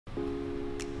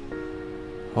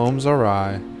Homes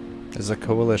RI is a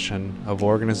coalition of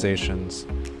organizations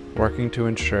working to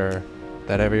ensure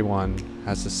that everyone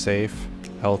has a safe,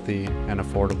 healthy, and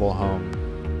affordable home.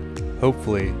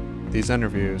 Hopefully, these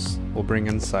interviews will bring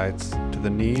insights to the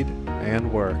need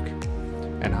and work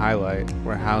and highlight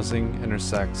where housing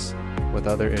intersects with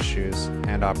other issues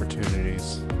and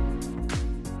opportunities.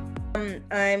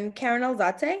 I'm Karen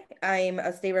Alzate. I'm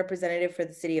a state representative for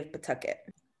the city of Pawtucket.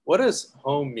 What does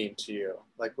home mean to you?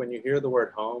 Like when you hear the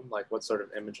word home, like what sort of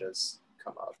images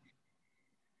come up?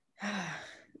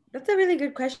 That's a really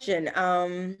good question.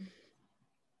 Home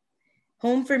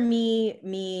for me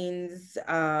means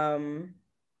I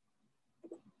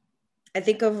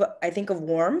think of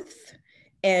warmth,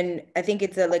 and I think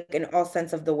it's like in all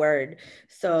sense of the word.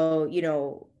 So,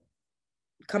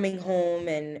 coming home,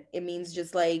 and it means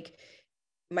just like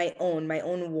my own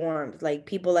warmth, like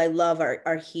people I love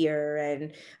are here,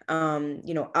 and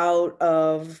out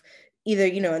of either,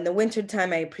 in the winter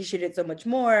time I appreciate it so much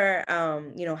more,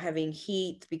 having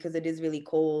heat because it is really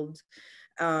cold,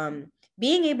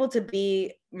 being able to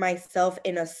be myself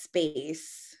in a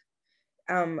space,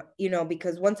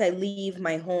 because once I leave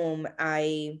my home,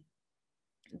 I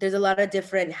there's a lot of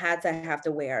different hats I have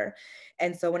to wear.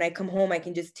 And so when I come home, I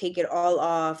can just take it all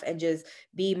off and just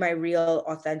be my real,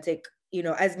 authentic,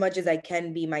 as much as I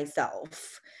can be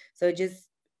myself. So just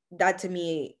that to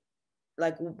me,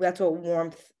 like that's what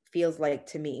warmth feels like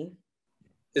to me.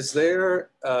 Is there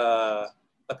a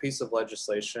piece of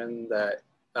legislation that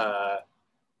uh,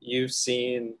 you've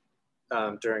seen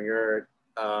during your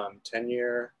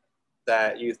tenure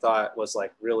that you thought was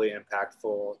like really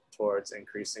impactful towards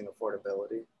increasing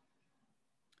affordability?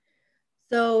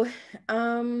 So,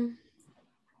 um,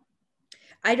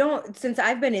 I don't, since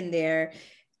I've been in there,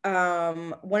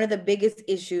 one of the biggest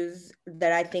issues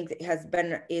that I think has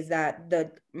been is that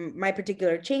my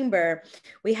particular chamber,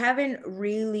 we haven't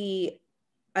really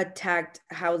attacked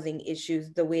housing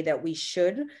issues the way that we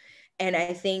should. And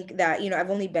I think that, I've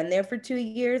only been there for 2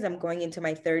 years. I'm going into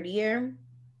my third year.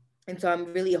 And so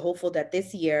I'm really hopeful that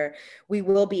this year we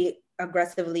will be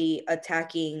aggressively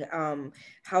attacking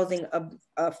housing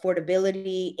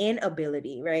affordability and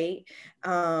ability, right?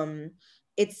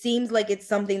 It seems like it's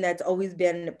something that's always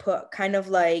been put kind of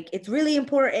like it's really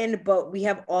important, but we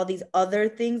have all these other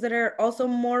things that are also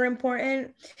more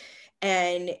important.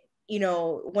 And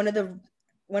one of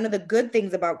the good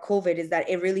things about COVID is that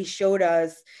it really showed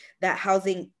us that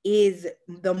housing is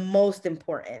the most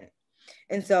important.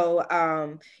 And so,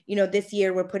 this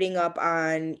year we're putting up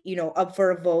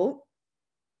for a vote,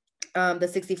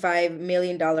 the $65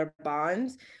 million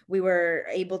bonds. We were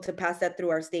able to pass that through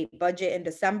our state budget in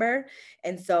December.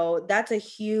 And so that's a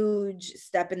huge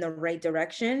step in the right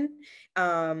direction.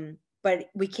 But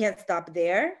we can't stop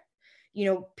there.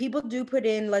 People do put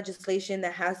in legislation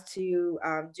that has to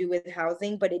do with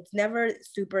housing, but it's never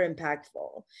super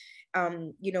impactful.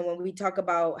 When we talk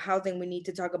about housing, we need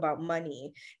to talk about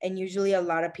money. And usually a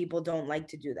lot of people don't like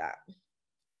to do that.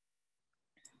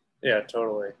 Yeah,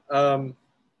 totally.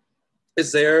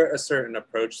 Is there a certain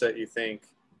approach that you think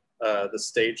the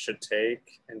state should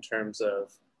take in terms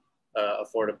of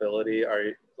affordability?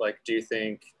 Do you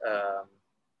think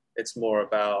it's more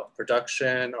about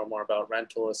production or more about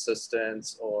rental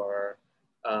assistance, or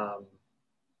um,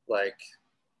 like,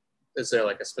 is there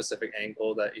like a specific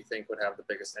angle that you think would have the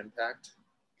biggest impact?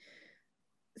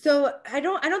 So I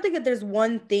don't think that there's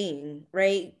one thing,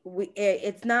 right?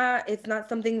 It's not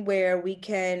something where we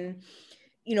can,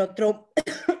 throw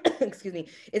excuse me,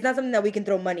 it's not something that we can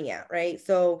throw money at, right?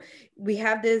 So we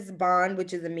have this bond,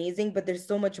 which is amazing, but there's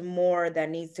so much more that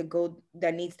needs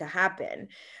to happen.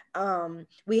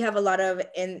 We have a lot of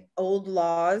in old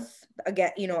laws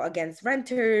against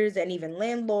renters and even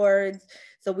landlords.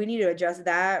 So we need to address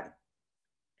that.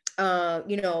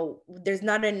 There's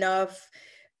not enough.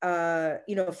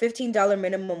 $15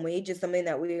 minimum wage is something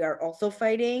that we are also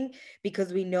fighting,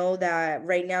 because we know that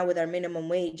right now with our minimum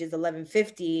wage is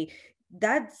 11.50.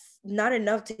 That's not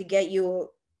enough to get you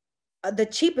the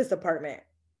cheapest apartment,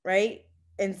 right?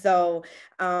 And so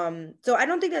I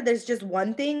don't think that there's just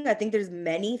one thing. I think there's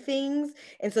many things.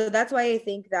 And so that's why I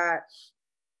think that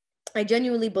I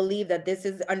genuinely believe that this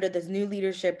is under this new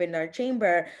leadership in our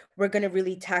chamber, we're going to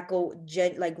really tackle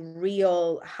like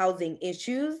real housing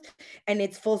issues, and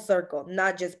it's full circle,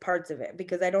 not just parts of it,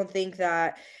 because I don't think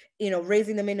that,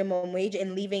 raising the minimum wage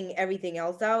and leaving everything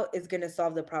else out is going to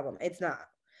solve the problem. It's not.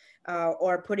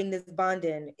 Or putting this bond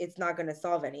in, it's not going to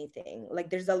solve anything.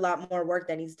 Like there's a lot more work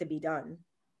that needs to be done.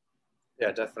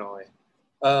 Yeah, definitely.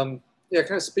 Yeah,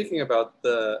 kind of speaking about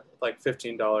the like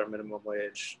 $15 minimum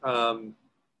wage.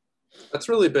 That's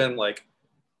really been like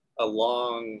a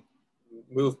long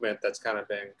movement that's kind of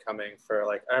been coming for,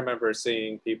 like, I remember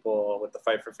seeing people with the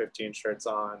Fight for 15 shirts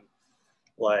on,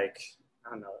 like, I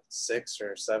don't know, 6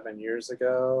 or 7 years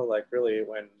ago, like really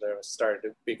when there was started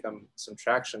to become some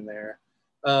traction there.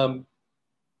 Um,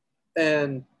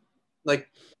 and like,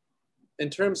 in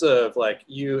terms of like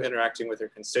you interacting with your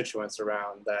constituents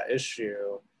around that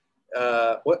issue,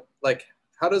 what, like,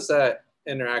 how does that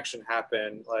interaction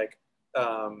happen? Like,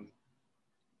 um,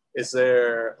 is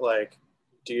there like,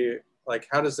 do you, like,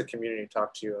 how does the community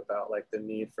talk to you about like the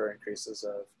need for increases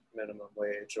of minimum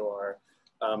wage or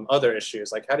other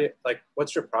issues? Like, how do you, like,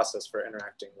 what's your process for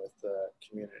interacting with the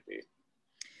community?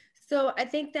 So I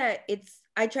think that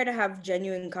I try to have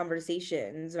genuine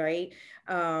conversations, right?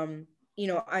 I'm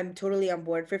totally on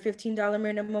board for $15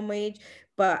 minimum wage,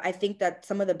 but I think that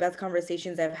some of the best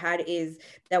conversations I've had is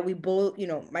that we both,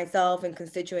 myself and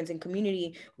constituents and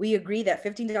community, we agree that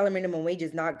 $15 minimum wage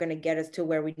is not going to get us to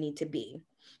where we need to be,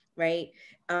 right?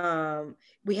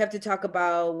 We have to talk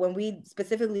about, when we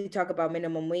specifically talk about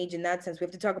minimum wage in that sense, we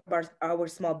have to talk about our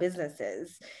small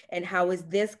businesses and how is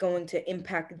this going to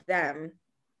impact them,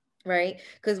 right?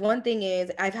 Because one thing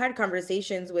is, I've had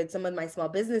conversations with some of my small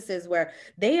businesses where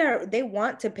they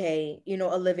want to pay,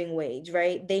 a living wage,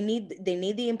 right? They need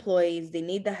the employees, they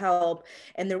need the help,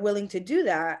 and they're willing to do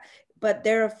that, but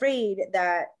they're afraid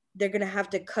that they're going to have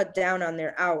to cut down on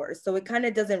their hours, so it kind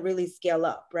of doesn't really scale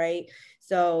up, right?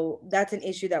 So that's an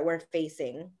issue that we're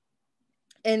facing.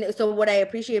 And so what I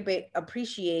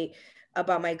appreciate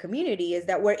about my community is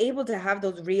that we're able to have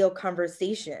those real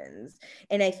conversations,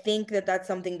 and I think that that's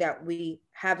something that we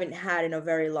haven't had in a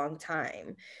very long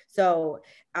time. So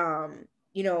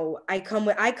I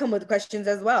come with questions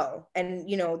as well, and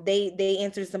they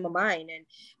answer some of mine.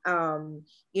 And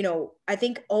I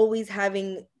think always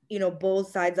having both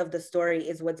sides of the story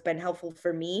is what's been helpful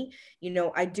for me.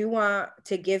 I do want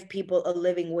to give people a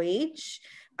living wage.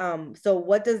 So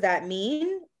what does that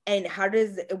mean? And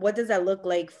what does that look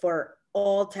like for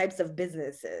all types of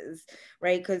businesses,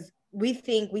 right? Because we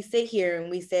sit here and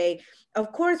we say,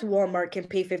 of course, Walmart can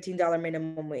pay $15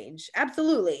 minimum wage.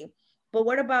 Absolutely. But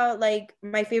what about like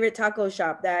my favorite taco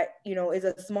shop that, is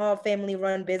a small family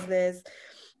run business,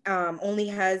 only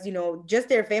has, just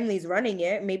their families running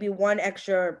it, maybe one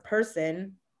extra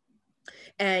person,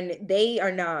 and they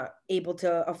are not able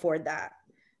to afford that,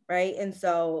 right? And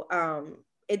so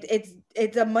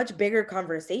it's a much bigger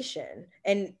conversation,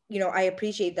 and I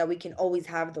appreciate that we can always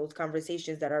have those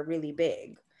conversations that are really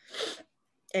big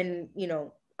and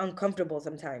uncomfortable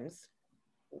sometimes.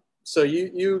 So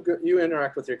you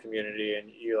interact with your community and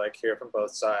you like hear from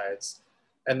both sides,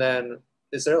 and then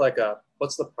is there like a,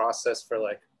 what's the process for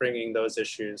like bringing those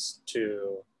issues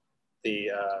the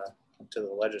to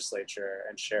the legislature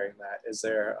and sharing that? Is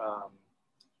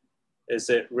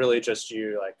it really just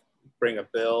you like bring a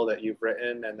bill that you've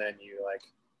written and then you like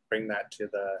bring that to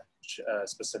the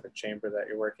specific chamber that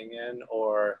you're working in,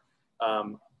 or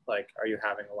like are you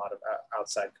having a lot of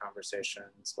outside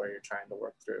conversations where you're trying to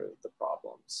work through the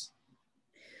problems?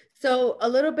 So a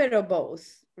little bit of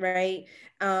both, right?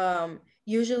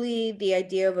 Usually the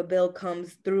idea of a bill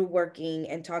comes through working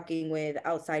and talking with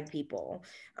outside people,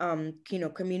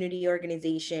 community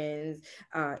organizations,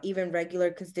 even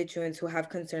regular constituents who have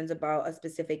concerns about a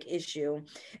specific issue,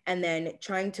 and then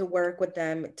trying to work with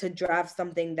them to draft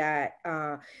something that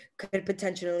could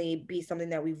potentially be something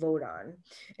that we vote on.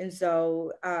 And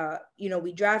so,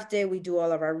 we draft it, we do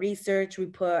all of our research, we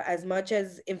put as much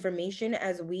as information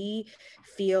as we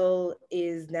feel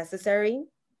is necessary,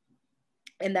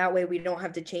 and that way we don't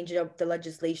have to change up the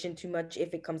legislation too much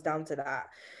if it comes down to that.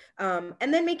 And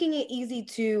then making it easy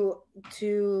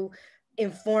to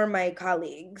inform my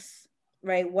colleagues,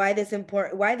 right, why this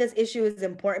issue is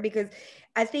important, because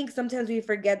I think sometimes we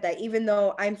forget that even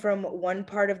though I'm from one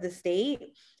part of the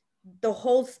state, the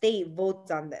whole state votes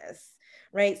on this,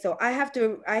 right? So I have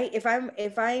to I if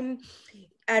I'm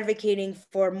advocating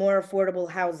for more affordable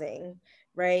housing,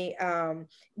 right?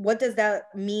 What does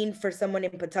that mean for someone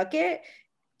in Pawtucket,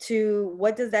 to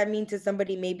what does that mean to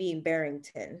somebody maybe in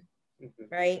Barrington, Mm-hmm.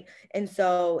 right? And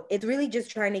so it's really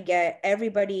just trying to get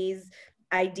everybody's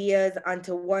ideas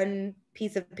onto one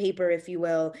piece of paper, if you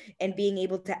will, and being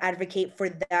able to advocate for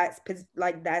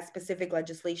that specific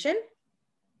legislation.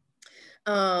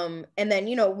 And then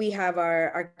we have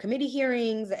our committee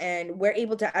hearings, and we're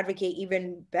able to advocate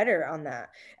even better on that,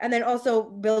 and then also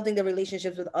building the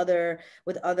relationships with other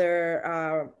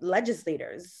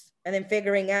legislators, and then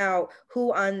figuring out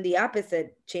who on the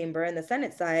opposite chamber and the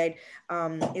Senate side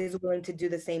is willing to do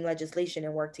the same legislation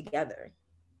and work together.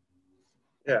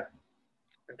 Yeah,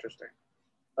 interesting.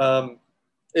 Um,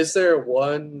 is there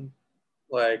one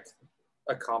like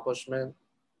accomplishment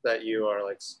that you are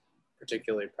like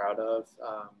particularly proud of,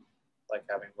 like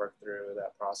having worked through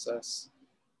that process?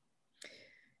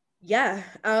 Yeah.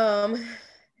 So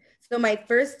my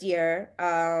first year,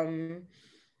 I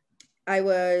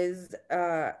was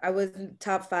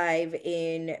top five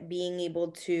in being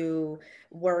able to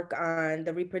work on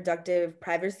the Reproductive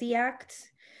Privacy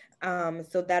Act.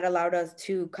 So that allowed us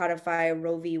to codify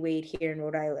Roe v. Wade here in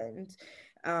Rhode Island.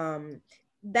 Um,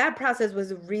 that process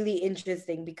was really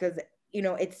interesting because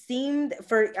it seemed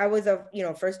I was a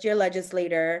first year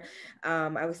legislator.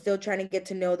 I was still trying to get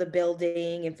to know the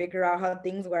building and figure out how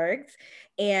things worked.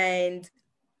 And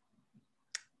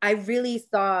I really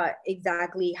saw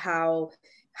exactly how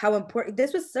important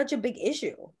this was. Such a big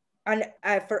issue on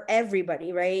for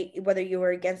everybody, right? Whether you were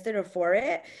against it or for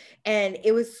it. And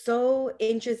it was so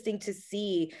interesting to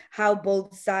see how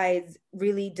both sides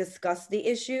really discussed the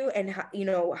issue and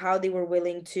how they were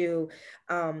willing to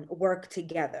work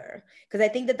together. Because I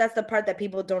think that that's the part that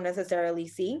people don't necessarily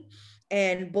see.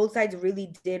 And both sides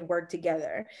really did work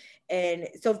together. And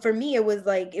so for me, it was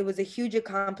a huge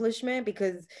accomplishment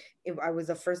because I was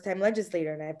a first time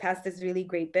legislator and I passed this really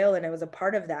great bill and I was a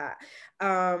part of that.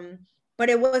 But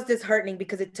it was disheartening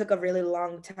because it took a really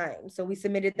long time. So we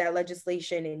submitted that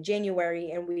legislation in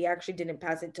January and we actually didn't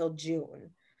pass it till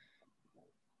June.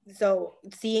 So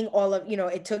seeing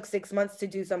it took 6 months to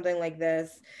do something like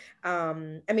this. I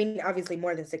mean, obviously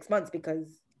more than 6 months because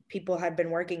people had been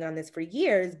working on this for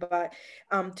years, but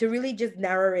to really just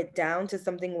narrow it down to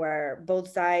something where both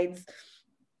sides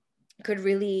could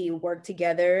really work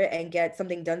together and get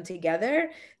something done together,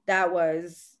 that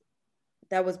was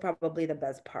probably the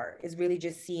best part, is really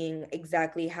just seeing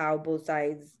exactly how both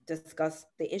sides discuss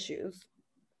the issues.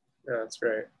 Yeah, that's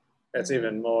great. It's Mm-hmm.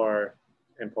 even more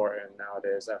important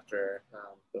nowadays after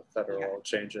the Yeah, federal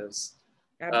changes.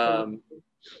 absolutely. Um,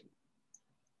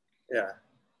 yeah,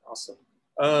 awesome.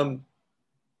 Um,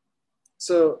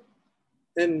 so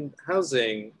in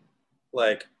housing,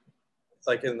 like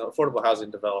in the affordable housing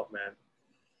development,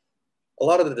 a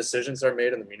lot of the decisions are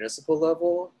made in the municipal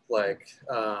level, like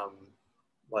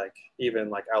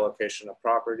even like allocation of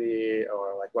property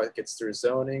or like what gets through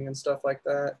zoning and stuff like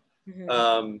that. Mm-hmm.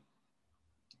 Um,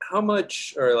 how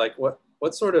much or like what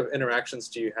sort of interactions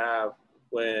do you have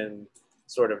when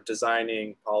sort of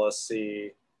designing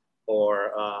policy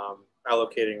or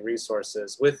allocating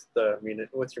resources with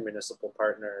with your municipal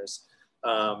partners,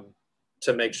 um,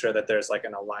 to make sure that there's like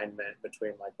an alignment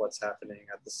between like what's happening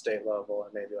at the state level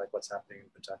and maybe like what's happening in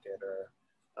Pawtucket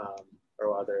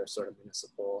or other sort of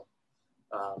municipal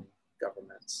um,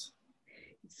 governments?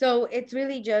 So it's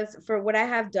really just, for what I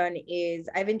have done is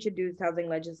I've introduced housing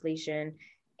legislation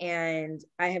and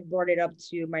I have brought it up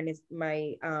to my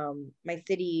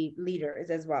city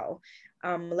leaders as well,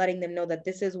 letting them know that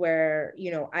this is where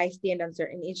I stand on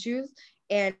certain issues.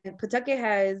 And Pawtucket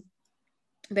has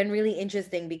been really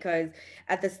interesting because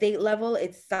at the state level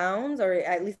it sounds, or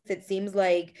at least it seems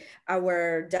like,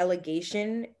 our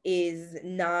delegation is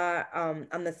not on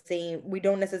the same, we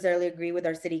don't necessarily agree with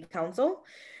our city council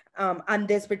on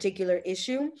this particular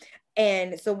issue.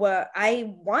 And so what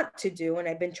I want to do, and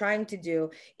I've been trying to do,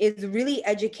 is really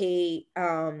educate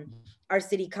our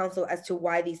city council as to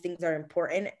why these things are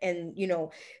important. And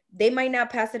they might not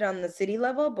pass it on the city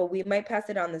level, but we might pass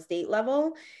it on the state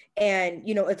level, and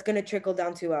it's going to trickle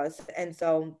down to us. And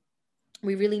so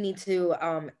we really need to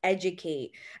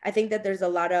educate. I think that there's a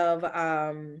lot of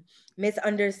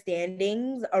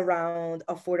misunderstandings around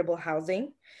affordable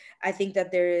housing. I think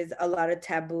that there is a lot of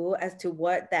taboo as to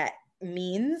what that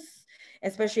means,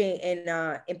 especially in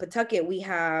Pawtucket. We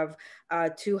have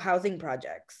two housing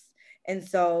projects. And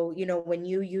so, when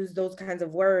you use those kinds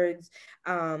of words,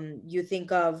 you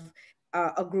think of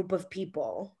a group of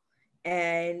people.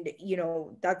 And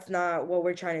that's not what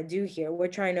we're trying to do here. We're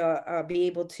trying to be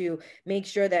able to make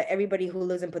sure that everybody who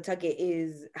lives in Pawtucket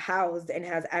is housed and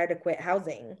has adequate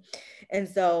housing. And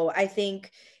so I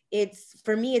think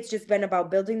for me, it's just been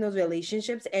about building those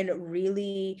relationships and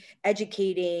really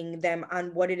educating them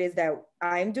on what it is that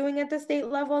I'm doing at the state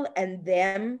level, and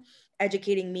them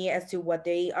educating me as to what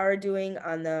they are doing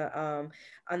on the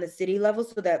city level,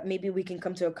 so that maybe we can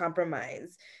come to a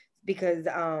compromise. Because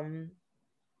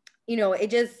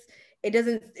it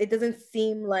doesn't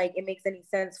seem like it makes any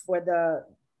sense for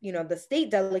the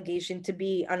state delegation to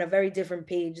be on a very different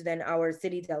page than our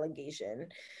city delegation.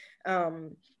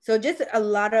 So just a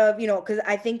lot of, because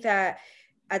I think that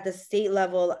at the state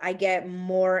level I get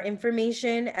more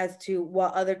information as to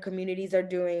what other communities are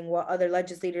doing, what other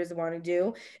legislators want to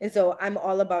do. And so I'm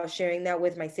all about sharing that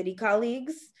with my city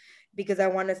colleagues, because I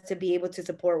want us to be able to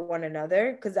support one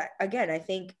another. Because again, I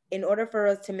think in order for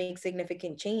us to make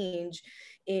significant change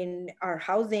in our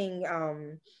housing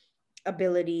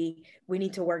ability, we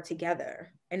need to work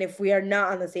together. And if we are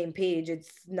not on the same page,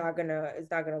 it's not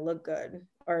gonna look good,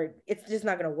 or it's just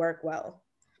not gonna work well.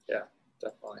 Yeah,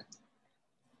 definitely.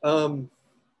 Um,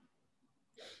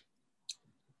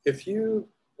 if you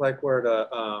like were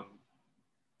to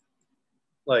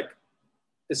like,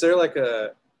 is there like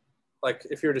a like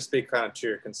if you were to speak kind of to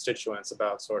your constituents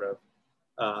about sort of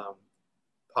um,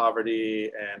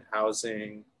 poverty and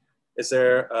housing, is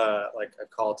there like a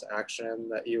call to action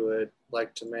that you would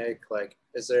like to make? Like,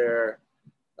 is there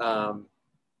um,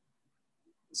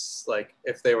 like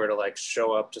if they were to like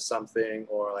show up to something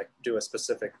or like do a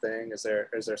specific thing, is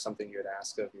there something you would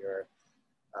ask of your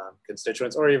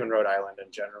constituents or even Rhode Island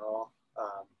in general?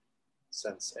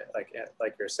 Since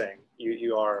like you're saying,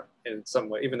 you are in some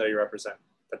way, even though you represent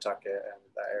Pawtucket and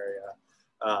that area,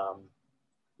 um,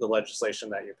 the legislation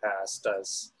that you pass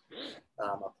does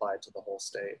apply to the whole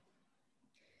state.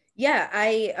 Yeah,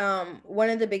 I one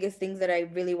of the biggest things that I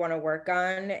really want to work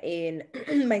on in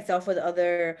myself with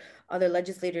other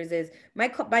legislators is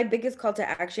my biggest call to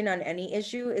action on any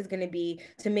issue is going to be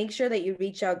to make sure that you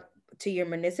reach out to your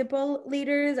municipal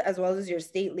leaders as well as your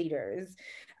state leaders.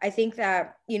 I think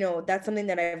that, that's something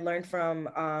that I've learned from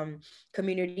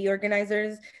community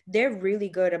organizers. They're really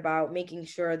good about making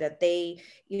sure that they,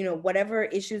 whatever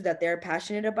issues that they're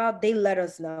passionate about, they let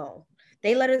us know.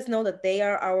 They let us know that they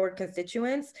are our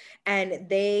constituents and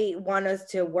they want us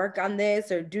to work on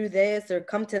this or do this or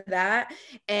come to that.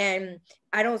 And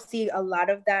I don't see a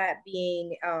lot of that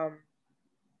being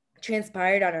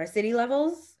transpired on our city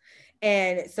levels.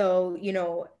 And so,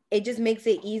 it just makes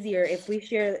it easier if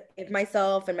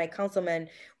myself and my councilman,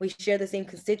 we share the same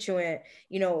constituent,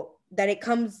 that it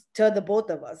comes to the both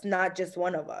of us, not just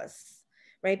one of us.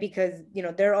 Right. Because,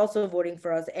 they're also voting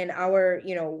for us, and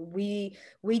we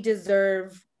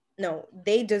deserve, no,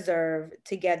 they deserve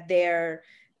to get their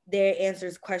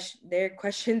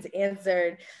questions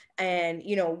answered. And,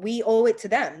 we owe it to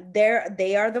them.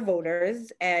 They are the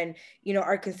voters, and,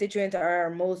 our constituents are our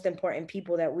most important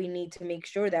people that we need to make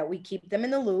sure that we keep them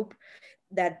in the loop,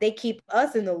 that they keep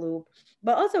us in the loop.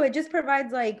 But also it just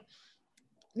provides like,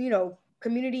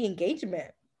 community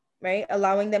engagement, right?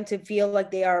 Allowing them to feel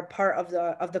like they are part of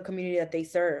the community that they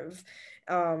serve.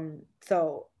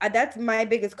 So that's my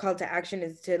biggest call to action,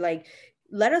 is to like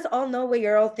let us all know what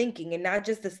you're all thinking, and not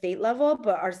just the state level,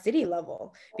 but our city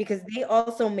level, because they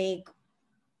also make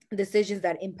decisions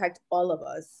that impact all of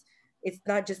us. It's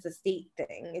not just a state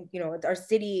thing. Our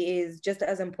city is just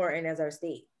as important as our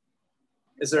state.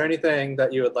 Is there anything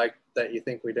that you would like that you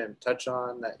think we didn't touch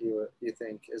on that you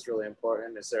think is really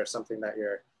important? Is there something that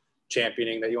you're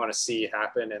championing that you want to see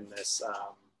happen in this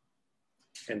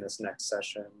next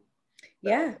session?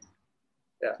 Yeah.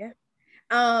 Yeah. Yeah.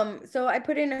 So I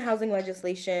put in a housing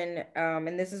legislation,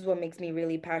 and this is what makes me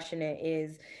really passionate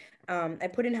is I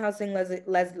put in housing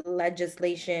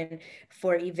legislation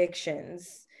for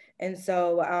evictions. And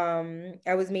so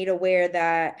I was made aware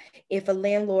that if a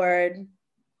landlord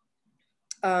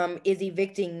is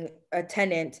evicting a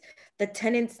tenant, the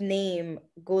tenant's name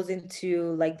goes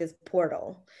into like this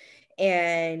portal.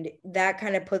 And that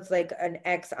kind of puts like an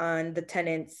X on the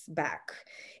tenant's back.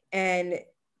 And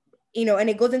and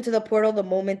it goes into the portal the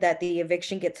moment that the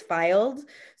eviction gets filed.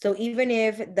 So even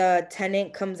if the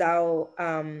tenant comes out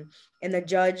and the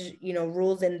judge,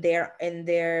 rules in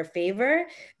their favor,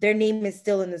 their name is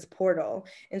still in this portal.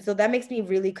 And so that makes me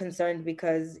really concerned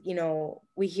because,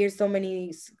 we hear so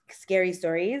many scary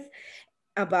stories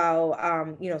about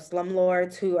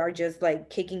slumlords who are just like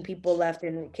kicking people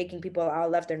out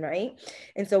left and right.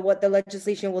 And so what the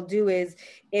legislation will do is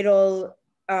it'll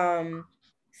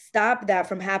stop that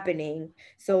from happening.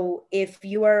 So if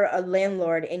you are a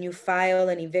landlord and you file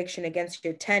an eviction against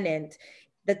your tenant,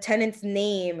 the tenant's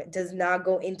name does not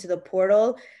go into the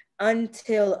portal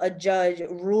until a judge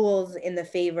rules in the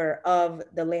favor of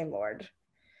the landlord.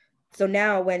 So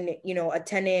now when, a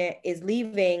tenant is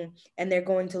leaving and they're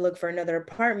going to look for another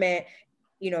apartment,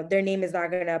 their name is not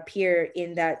going to appear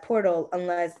in that portal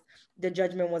unless the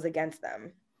judgment was against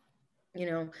them,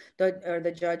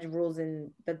 the judge rules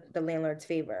in the landlord's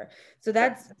favor. So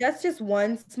that's just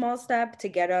one small step to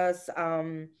get us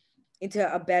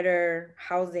into a better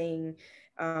housing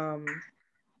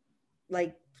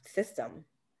like system.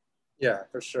 Yeah,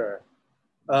 for sure.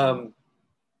 Um,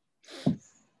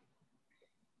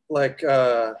 like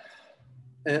and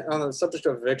on the subject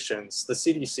of evictions, the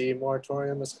CDC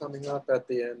moratorium is coming up at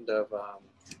the end of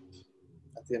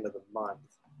the month.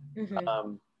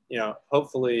 Mm-hmm.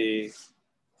 Hopefully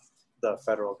the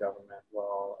federal government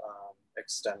will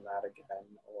extend that again,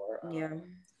 or Yeah.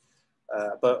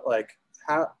 but like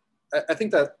how I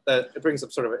think that it brings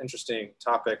up sort of an interesting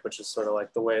topic, which is sort of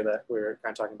like the way that we're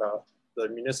kind of talking about the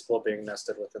municipal being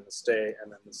nested within the state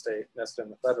and then the state nested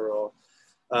in the federal.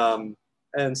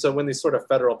 And so when these sort of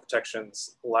federal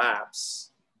protections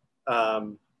lapse,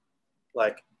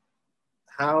 like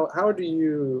how do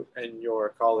you and your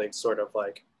colleagues sort of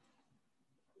like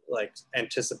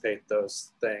anticipate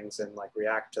those things and like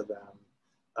react to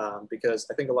them? Because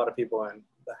I think a lot of people in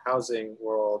the housing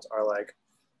world are like,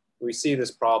 we see this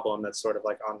problem that's sort of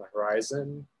like on the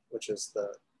horizon, which is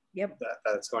Yep.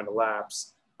 that it's going to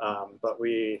lapse, but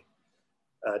we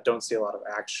don't see a lot of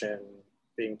action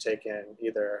being taken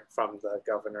either from the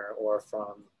governor or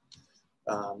from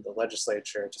the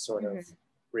legislature to sort of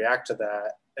react to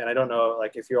that. And I don't know,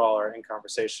 like, if you all are in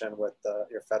conversation with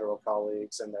your federal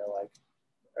colleagues and they're like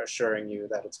assuring you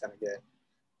that it's going to get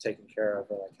taken care of,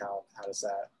 or like how does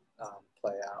that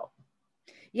play out?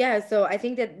 Yeah, so I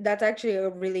think that that's actually a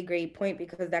really great point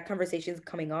because that conversation is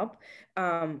coming up,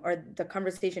 or the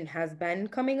conversation has been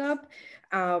coming up,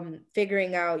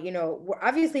 figuring out,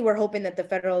 obviously we're hoping that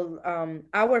the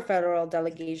our federal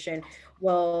delegation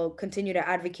will continue to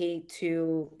advocate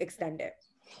to extend it.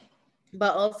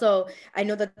 But also, I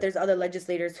know that there's other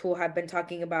legislators who have been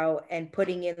talking about and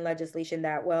putting in legislation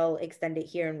that will extend it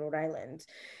here in Rhode Island.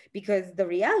 Because the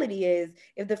reality is,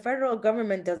 if the federal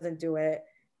government doesn't do it,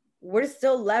 we're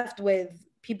still left with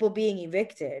people being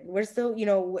evicted. We're still,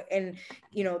 and,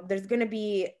 there's going to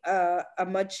be a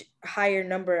much higher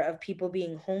number of people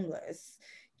being homeless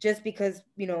just because,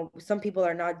 some people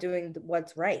are not doing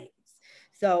what's right.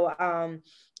 So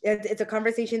it's a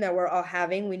conversation that we're all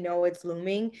having. We know it's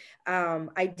looming.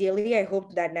 Ideally, I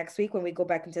hope that next week when we go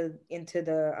back into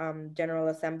the General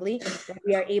Assembly, that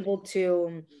we are able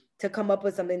to come up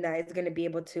with something that is going to be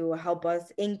able to help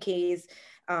us in case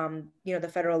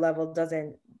the federal level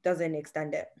doesn't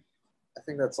extend it. I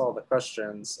think that's all the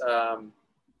questions.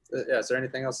 Yeah, is there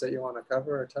anything else that you want to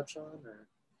cover or touch on? Or?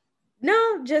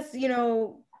 No, just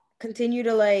continue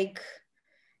to like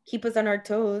keep us on our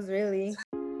toes, really.